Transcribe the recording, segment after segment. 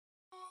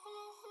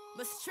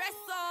for stress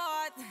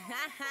out.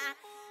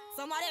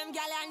 Some of them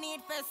gal I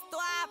need for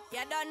stop. You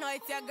don't know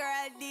it's your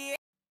girl, dear.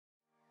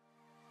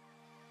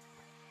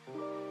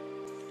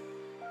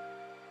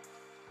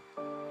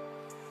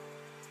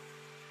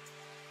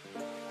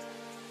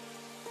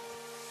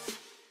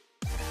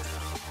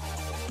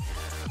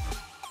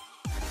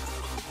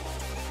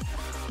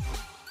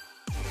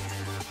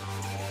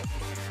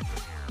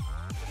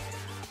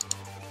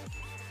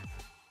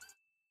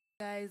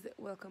 Guys,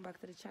 welcome back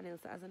to the channel.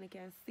 So as you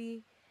can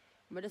see,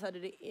 I just had to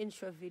do the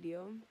intro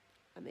video.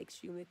 I'm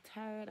extremely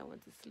tired. I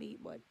want to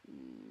sleep, but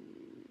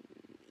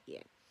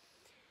yeah.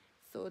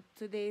 So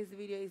today's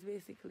video is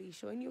basically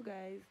showing you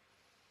guys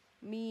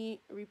me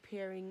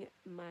repairing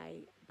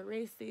my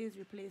braces,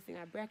 replacing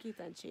a bracket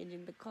and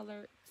changing the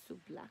color to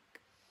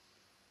black.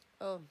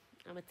 Oh,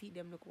 I'm gonna teeth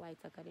them look white,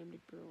 I got them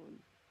look brown.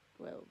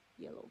 Well,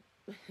 yellow.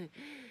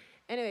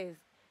 Anyways,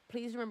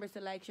 please remember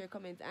to like, share,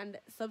 comment, and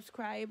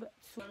subscribe.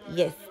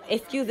 Yes,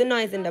 excuse the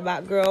noise in the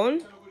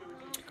background.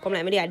 Come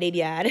like me there, dead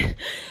yard.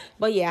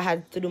 But yeah, I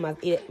had to do my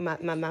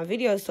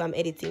video, so I'm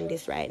editing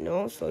this right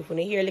now. So if you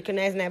want to hear a little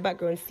noise in the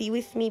background, see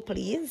with me,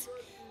 please.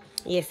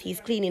 Yes, he's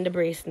cleaning the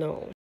brace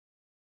now.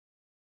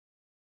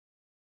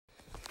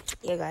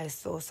 Yeah, guys,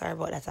 so sorry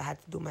about that. I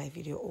had to do my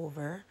video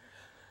over.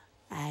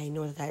 I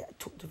know that I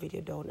took the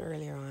video down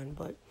earlier on,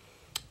 but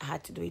I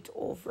had to do it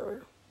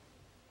over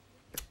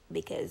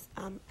because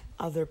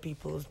other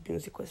people's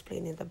music was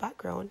playing in the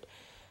background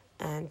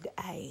and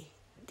I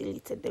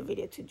deleted the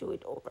video to do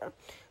it over.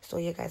 So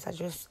yeah, guys, I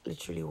just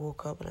literally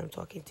woke up and I'm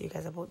talking to you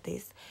guys about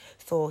this.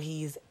 So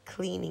he's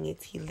cleaning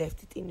it. He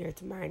left it in there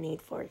to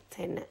marinate for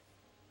 10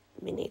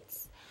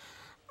 minutes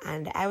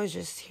and I was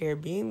just here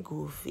being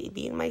goofy,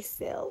 being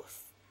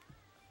myself,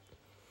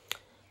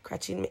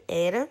 scratching my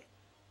head,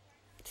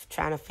 just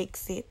trying to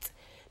fix it.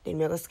 Then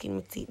I'm gonna skin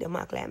my teeth, them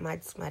act like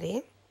mad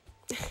smarty.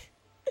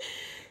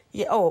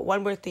 Yeah, oh,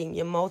 one more thing.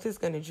 Your mouth is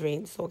going to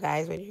drain. So,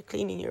 guys, when you're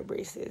cleaning your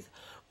braces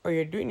or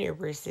you're doing your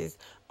braces,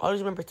 always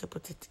remember to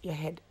put your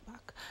head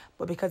back.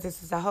 But because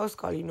this is a house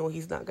call, you know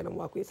he's not going to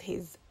work with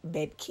his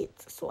bed kit.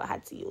 So, I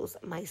had to use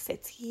my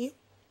settee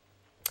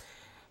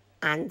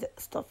and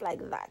stuff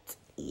like that.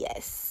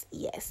 Yes,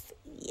 yes,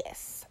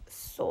 yes.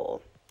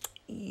 So,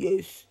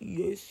 yes,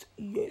 yes,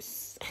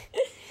 yes.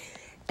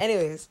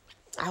 Anyways,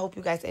 I hope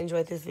you guys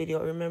enjoyed this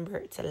video.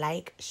 Remember to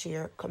like,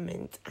 share,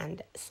 comment,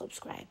 and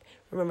subscribe.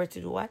 Remember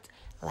to do what?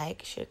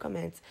 Like, share,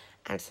 comment,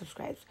 and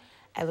subscribe.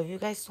 I love you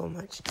guys so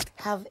much.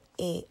 Have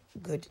a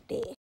good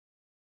day.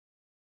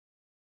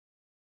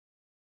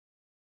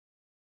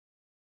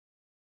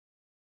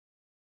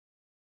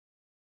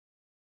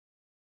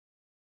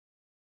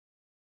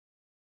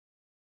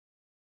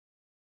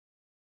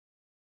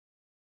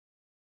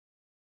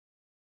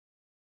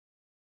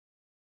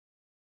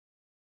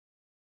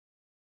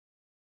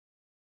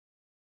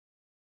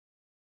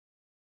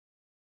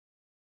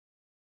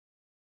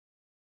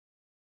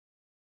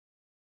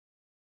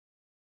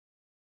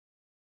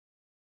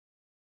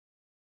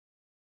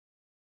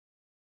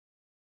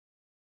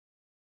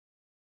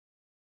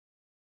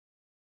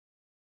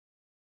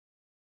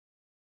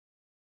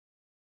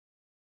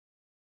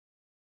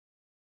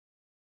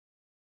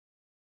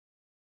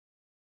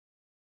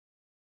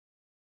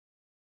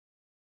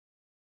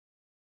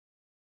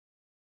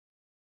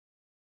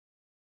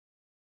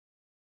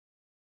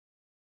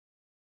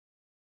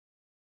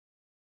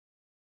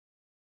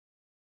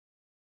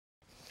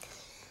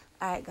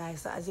 Alright,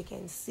 guys, so as you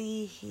can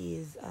see,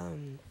 he's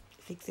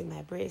fixing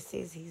my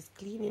braces. He's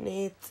cleaning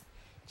it,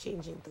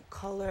 changing the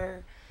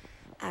color,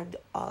 and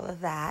all of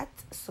that.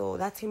 So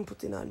that's him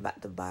putting on back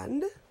the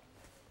band.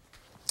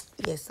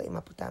 Yes, so I'm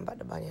put on back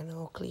the band, you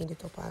know, clean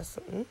it up or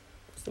something.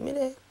 See me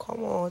there,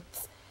 come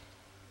out.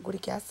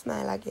 Good, can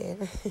smile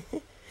again.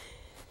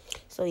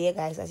 So yeah,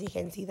 guys, as you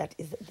can see, that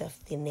is the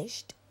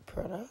finished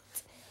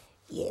product.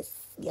 Yes,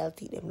 y'all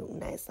teeth them look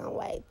nice and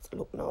white.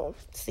 Look now,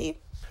 see,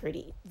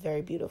 pretty,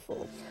 very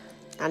beautiful.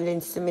 And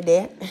then see me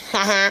there.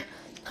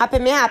 Happy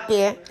me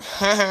happy.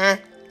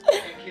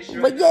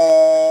 But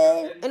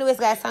yeah, anyways,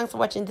 guys, thanks for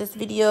watching this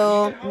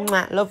video.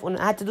 Mwah, love one.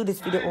 I had to do this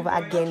video over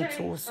again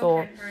too,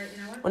 so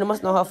one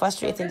must know how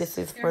frustrating this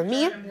is for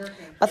me.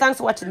 But thanks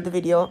for watching the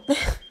video.